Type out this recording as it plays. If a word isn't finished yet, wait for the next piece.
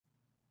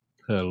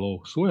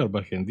Hello, so we are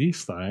back, and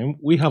this time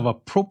we have a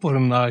proper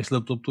nice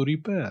laptop to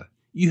repair.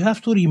 You have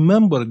to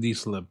remember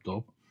this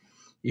laptop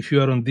if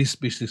you are on this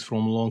business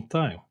from a long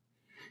time.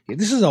 Yeah,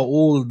 this is an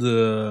old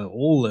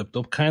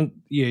laptop.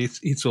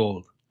 It's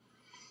old.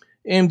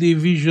 AMD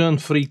Vision,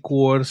 3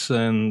 cores,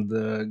 and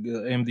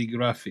AMD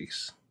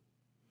graphics.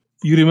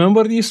 You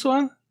remember this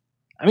one?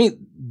 I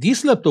mean,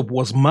 this laptop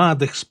was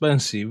mad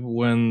expensive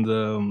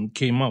when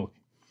came out,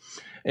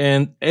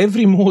 and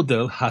every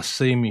model has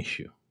same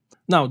issue.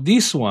 Now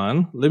this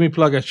one, let me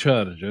plug a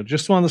charger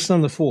just to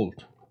understand the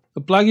fault.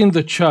 Plug in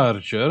the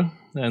charger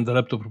and the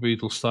laptop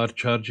will start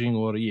charging,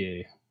 or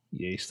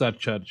start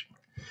charging.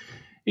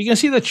 You can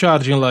see the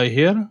charging light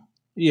here.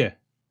 Yeah.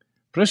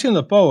 Pressing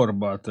the power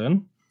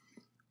button,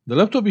 the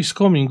laptop is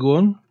coming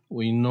on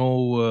with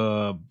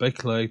no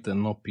backlight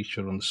and no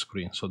picture on the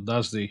screen. So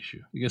that's the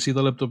issue. You can see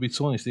the laptop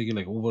it's on, it's taking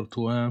like over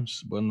 2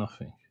 amps, but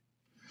nothing.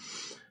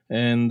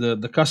 And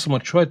the customer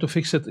tried to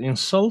fix it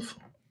himself.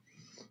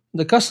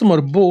 The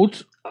customer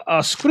bought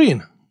a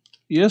screen.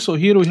 Yeah, so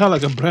here we have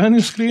like a brand new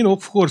screen.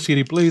 Of course, he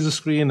replaced the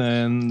screen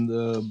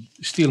and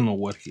still not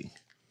working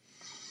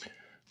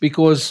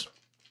because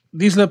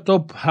this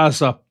laptop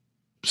has a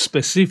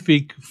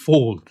specific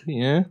fault.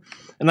 Yeah,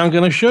 and I'm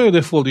gonna show you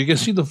the fault. You can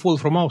see the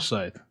fault from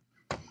outside.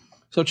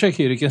 So check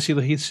here. You can see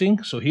the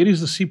heatsink. So here is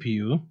the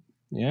CPU.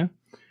 Yeah,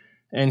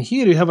 and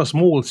here you have a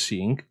small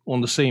sink on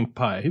the same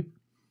pipe,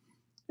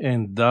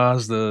 and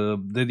that's the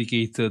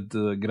dedicated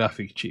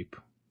graphic chip.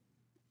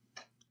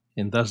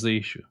 And that's the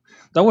issue.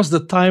 That was the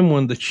time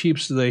when the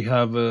chips they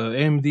have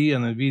AMD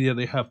and Nvidia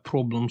they have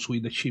problems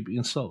with the chip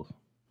itself.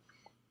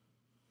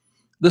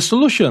 The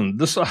solution,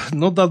 there's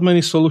not that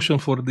many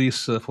solutions for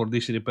this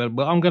repair,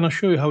 but I'm gonna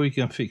show you how we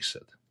can fix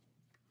it.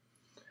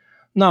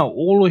 Now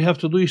all we have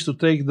to do is to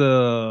take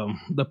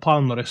the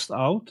palm rest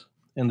out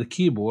and the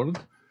keyboard,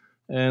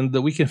 and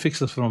we can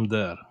fix it from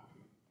there.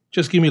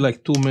 Just give me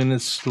like 2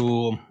 minutes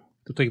to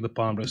take the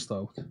palm rest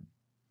out.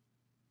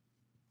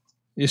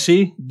 You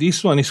see,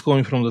 this one is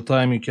coming from the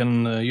time you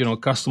can,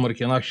 customer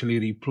can actually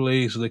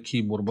replace the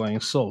keyboard by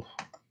himself.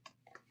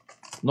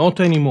 Not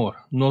anymore,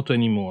 not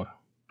anymore,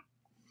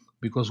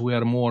 because we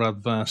are more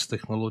advanced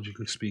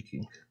technologically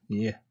speaking.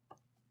 Yeah.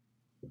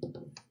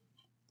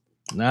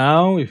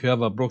 Now, if you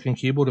have a broken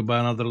keyboard, you buy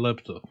another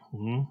laptop.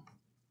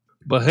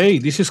 But hey,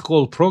 this is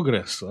called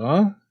progress,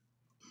 huh?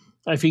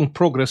 I think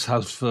progress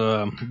has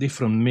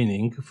different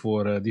meaning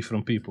for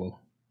different people.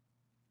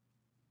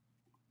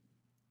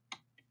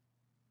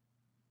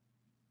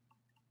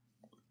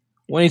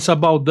 When it's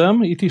about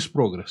them, it is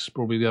progress.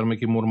 Probably they are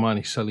making more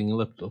money selling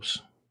laptops.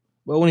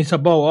 But when it's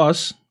about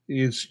us,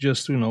 it's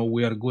just,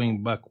 we are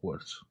going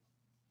backwards.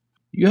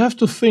 You have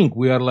to think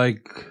we are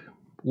like,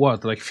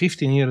 what, like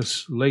 15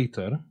 years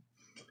later?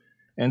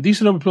 And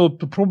this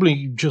laptop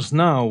probably just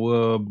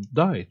now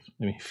died.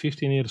 I mean,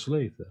 15 years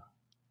later.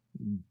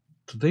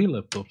 Today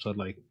laptops are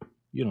like,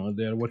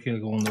 they are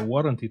working on the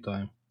warranty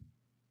time.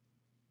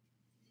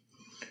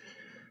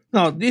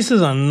 Now, this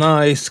is a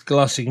nice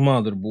classic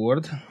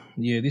motherboard.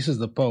 Yeah, this is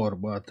the power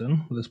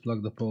button. Let's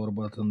plug the power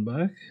button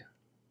back.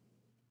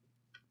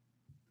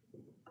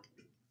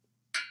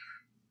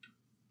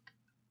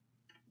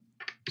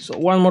 So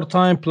one more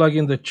time, plug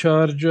in the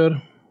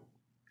charger,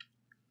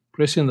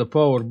 pressing the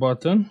power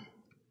button.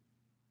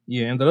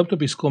 Yeah, and the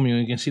laptop is coming.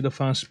 You can see the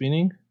fan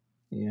spinning.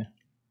 Yeah.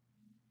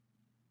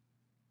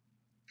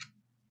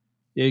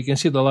 Yeah, you can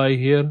see the light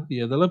here.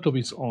 Yeah, the laptop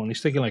is on.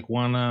 It's taking like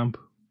 1 amp,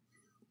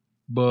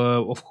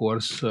 but of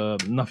course,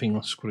 nothing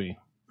on screen.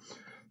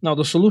 Now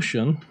the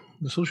solution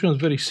is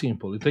very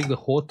simple. You take the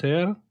hot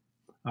air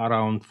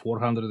around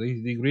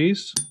 480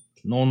 degrees,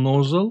 no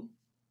nozzle.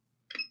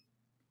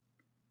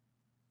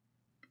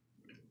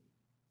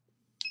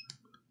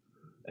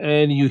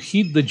 And you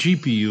heat the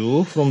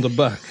GPU from the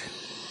back.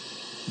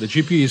 The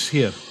GPU is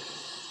here.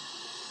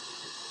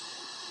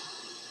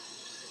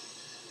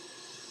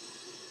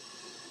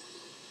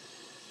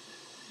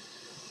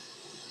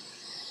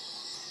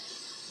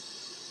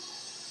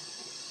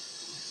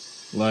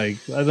 Like,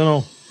 I don't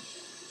know,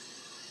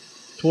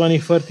 20,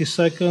 30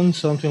 seconds,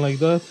 something like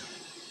that.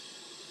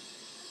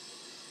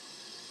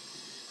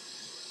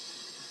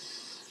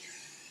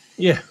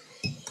 Yeah,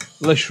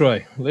 let's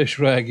try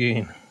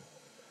again.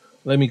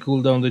 Let me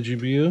cool down the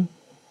GPU.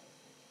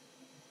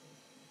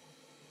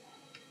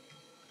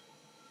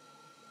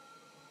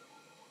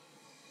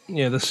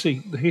 Yeah, the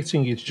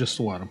heatsink is just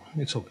warm.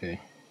 It's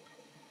okay.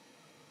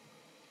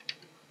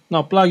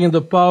 Now plug in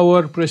the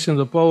power, pressing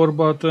the power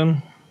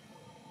button.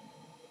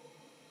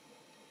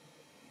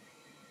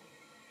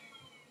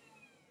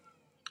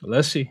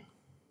 Let's see.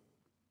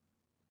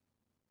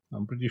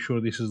 I'm pretty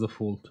sure this is the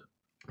fault.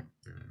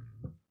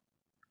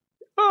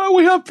 Oh,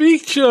 we have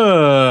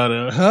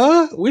picture!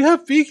 Huh? We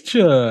have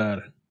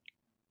picture!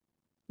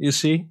 You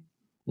see?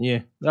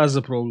 Yeah, that's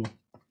the problem.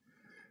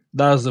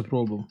 That's the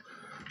problem.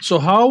 So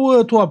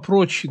how to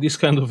approach this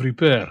kind of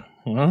repair?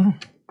 Huh?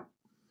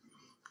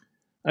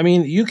 I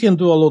mean, you can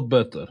do a lot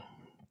better.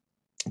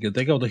 You can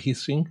take out the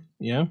heatsink,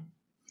 yeah?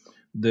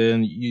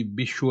 then you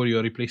be sure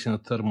you're replacing a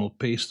thermal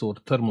paste or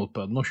thermal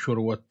pad. Not sure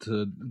what,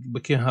 we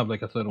can have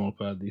like a thermal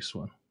pad, this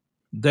one.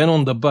 Then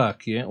on the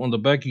back, yeah, on the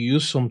back you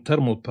use some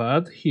thermal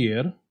pad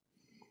here,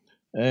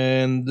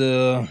 and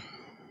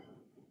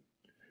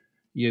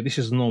yeah, this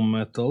is no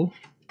metal.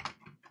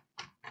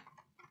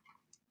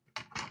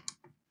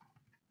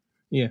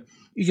 Yeah,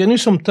 you can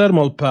use some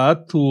thermal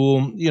pad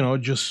to,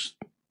 just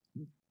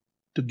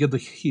to get the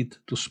heat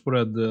to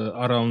spread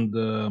around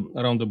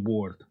the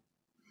board.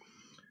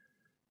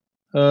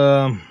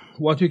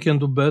 What you can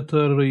do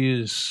better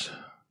is,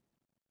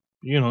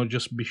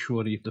 just be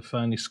sure if the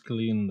fan is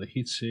clean, the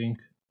heatsink.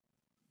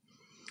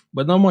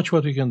 But not much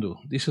what we can do.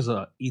 This is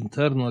an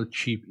internal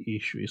chip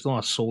issue. It's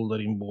not a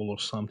soldering ball or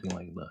something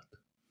like that.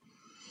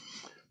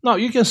 Now,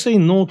 you can say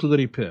no to the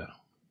repair.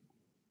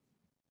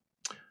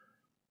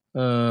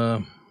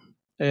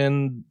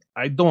 And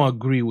I don't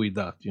agree with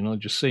that,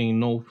 just saying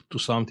no to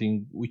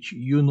something which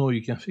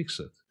you can fix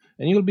it.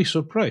 And you'll be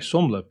surprised.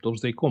 Some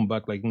laptops, they come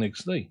back like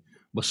next day.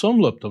 But some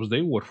laptops,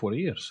 they work for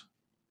years.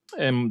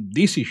 And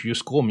this issue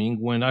is coming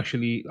when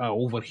actually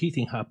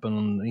overheating happen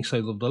on the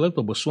inside of the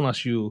laptop. As soon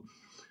as you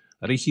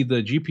reheat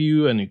the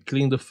GPU and you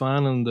clean the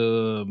fan and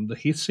the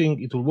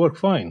heatsink, it will work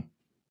fine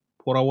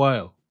for a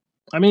while.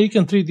 I mean, you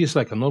can treat this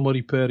like a normal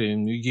repair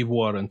and you give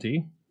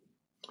warranty,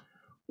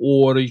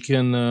 or you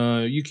can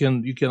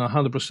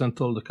 100%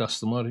 tell the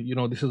customer,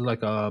 this is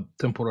like a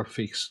temporary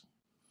fix,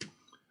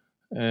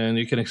 and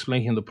you can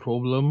explain him the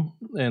problem,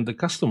 and the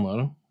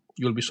customer,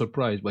 you'll be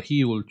surprised, but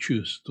he will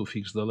choose to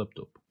fix the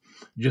laptop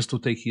just to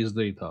take his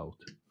data out,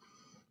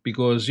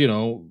 because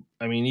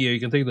I mean, yeah, you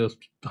can take the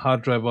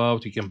hard drive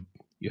out,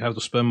 you have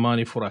to spend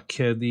money for a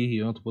caddy,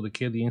 to put a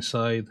caddy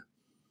inside.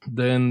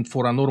 Then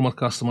for a normal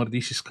customer,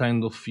 this is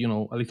kind of,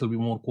 a little bit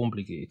more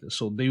complicated.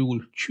 So they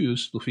will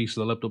choose to fix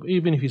the laptop,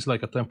 even if it's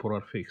like a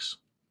temporary fix.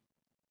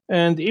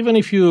 And even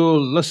if you,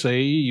 let's say,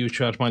 you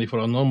charge money for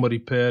a normal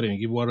repair and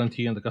you give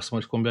warranty and the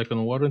customers come back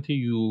on warranty,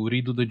 you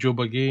redo the job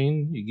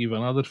again, you give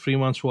another 3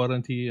 months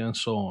warranty and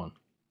so on.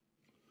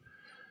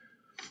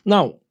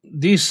 Now,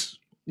 this,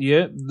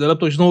 yeah, the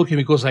laptop is not working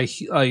because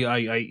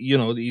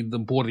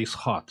the board is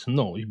hot.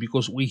 No, it's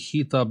because we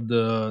heat up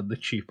the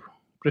chip.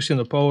 Pressing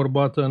the power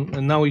button,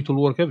 and now it will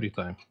work every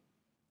time.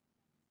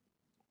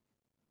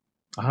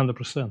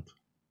 100%.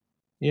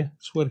 Yeah,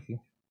 it's working.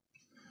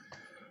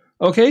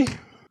 Okay,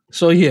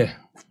 so yeah,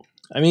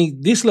 I mean,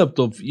 this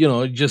laptop,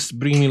 just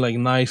bring me like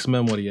nice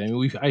memory. I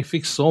mean, I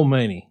fixed so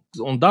many.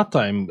 On that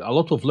time, a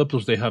lot of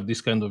laptops, they have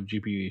this kind of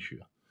GPU issue.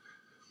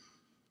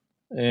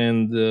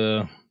 And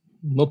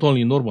not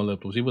only normal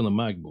laptops, even the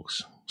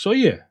MacBooks. So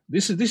yeah,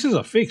 this is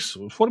a fix.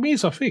 For me,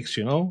 it's a fix,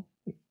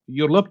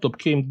 Your laptop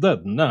came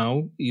dead,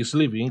 now it's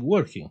living,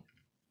 working.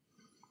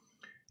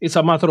 It's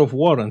a matter of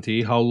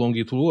warranty, how long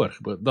it will work.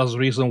 But that's the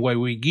reason why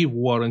we give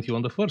warranty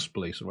on the first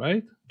place,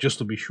 right? Just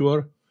to be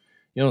sure,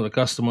 the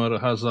customer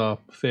has a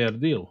fair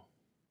deal.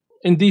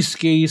 In this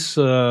case,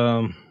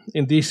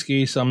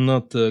 I'm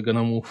not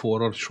gonna move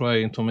forward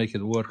trying to make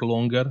it work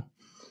longer.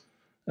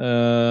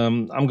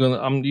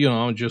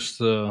 I'm just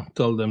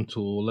tell them to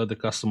let the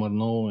customer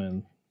know,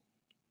 and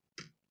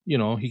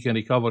he can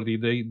recover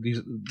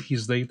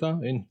his data,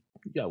 and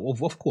yeah,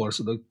 of course,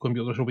 the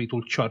computer shop, it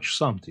will charge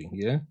something,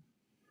 yeah.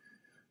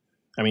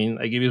 I mean,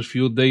 I give you a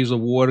few days of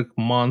work,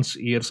 months,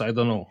 years, I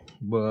don't know,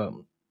 but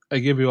I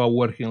give you a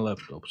working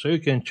laptop, so you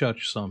can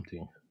charge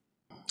something.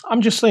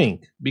 I'm just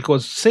saying,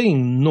 because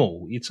saying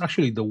no, it's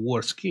actually the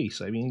worst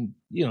case. I mean,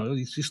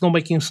 it's not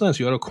making sense.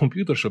 You're a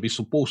computer shop, you're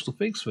supposed to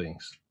fix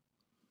things.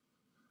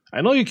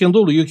 I know you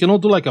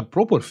cannot do like a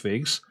proper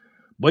fix,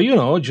 but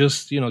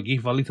just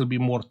give a little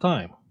bit more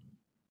time.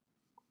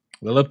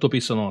 The laptop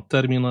is on a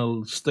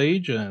terminal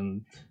stage,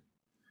 and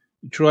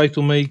try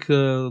to make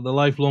the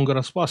life longer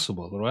as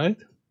possible, right?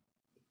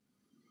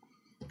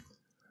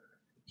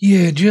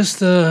 Yeah,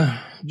 just a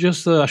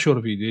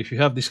short video. If you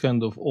have this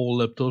kind of old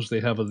laptops,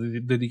 they have a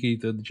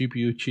dedicated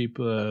GPU chip.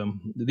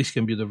 This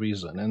can be the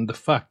reason, and the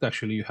fact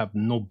actually you have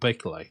no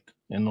backlight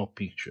and no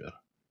picture.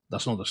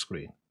 That's not a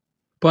screen.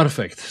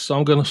 Perfect. So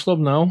I'm gonna stop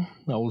now.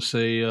 I will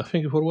say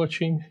thank you for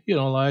watching.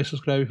 Like,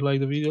 subscribe if you like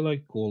the video,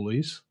 like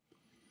always,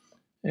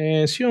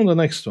 and see you on the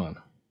next one.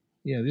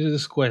 Yeah, this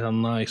is quite a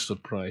nice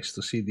surprise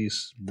to see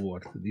this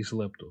board, this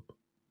laptop.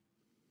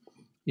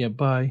 Yeah,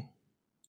 bye.